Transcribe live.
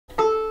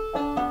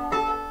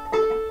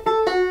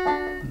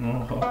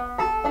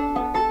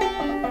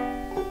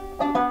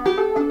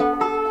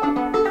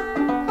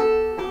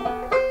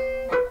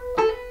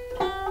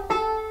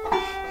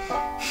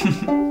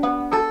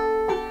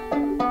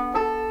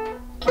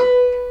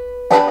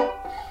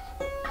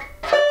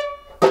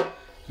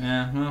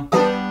Yeah, well.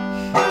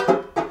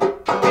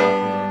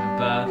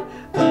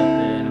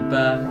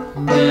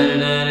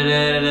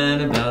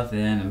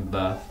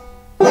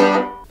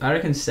 I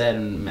reckon sad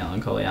and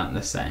melancholy aren't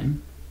the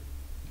same.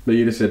 But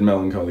you just said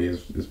melancholy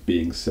is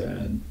being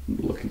sad,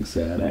 looking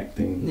sad,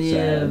 acting sad.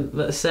 Yeah,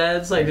 but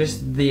sad's like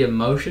just the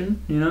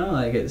emotion, you know?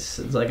 Like it's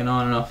like an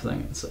on and off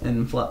thing. It's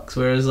in flux.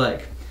 Whereas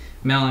like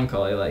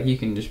melancholy, like you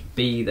can just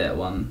be that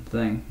one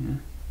thing. Yeah.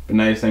 But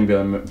now you're saying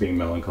being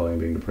melancholy and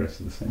being depressed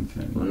are the same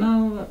thing. Well,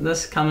 no,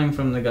 that's coming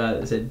from the guy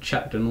that said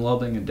chucked and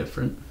lobbing are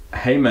different.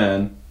 Hey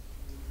man,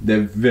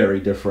 they're very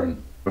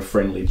different. A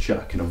friendly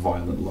chuck and a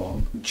violent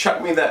lob.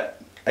 Chuck me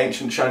that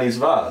ancient Chinese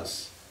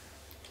vase.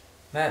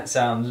 That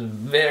sounds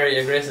very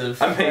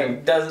aggressive. I mean,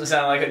 it doesn't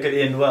sound like it could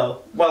end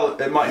well. Well,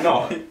 it might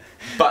not,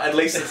 but at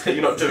least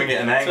you're not doing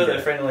it in anger. Sort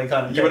of friendly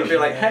kind of. You wouldn't be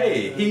like,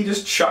 hey, he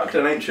just chucked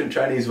an ancient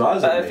Chinese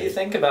vase at me. But if you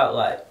think about,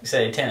 like,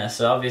 say tennis,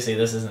 so obviously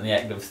this isn't the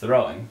act of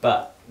throwing,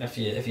 but if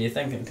you're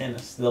thinking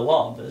tennis, the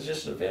lob is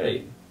just a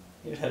very,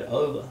 you hit it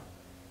over,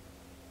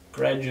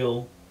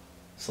 gradual,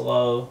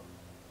 slow.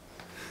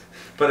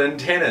 But in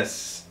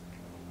tennis,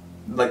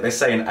 like they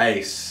say an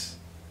ace,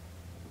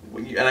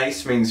 an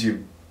ace means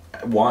you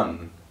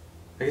won.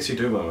 I guess you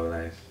do win with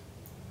an ace.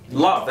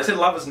 Love. They said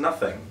love is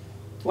nothing.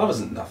 Love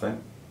isn't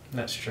nothing.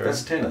 That's true.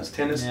 That's tennis.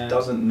 Tennis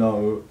doesn't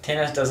know.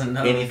 Tennis doesn't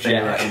know anything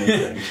jack. about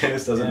anything.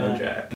 Tennis doesn't know jack.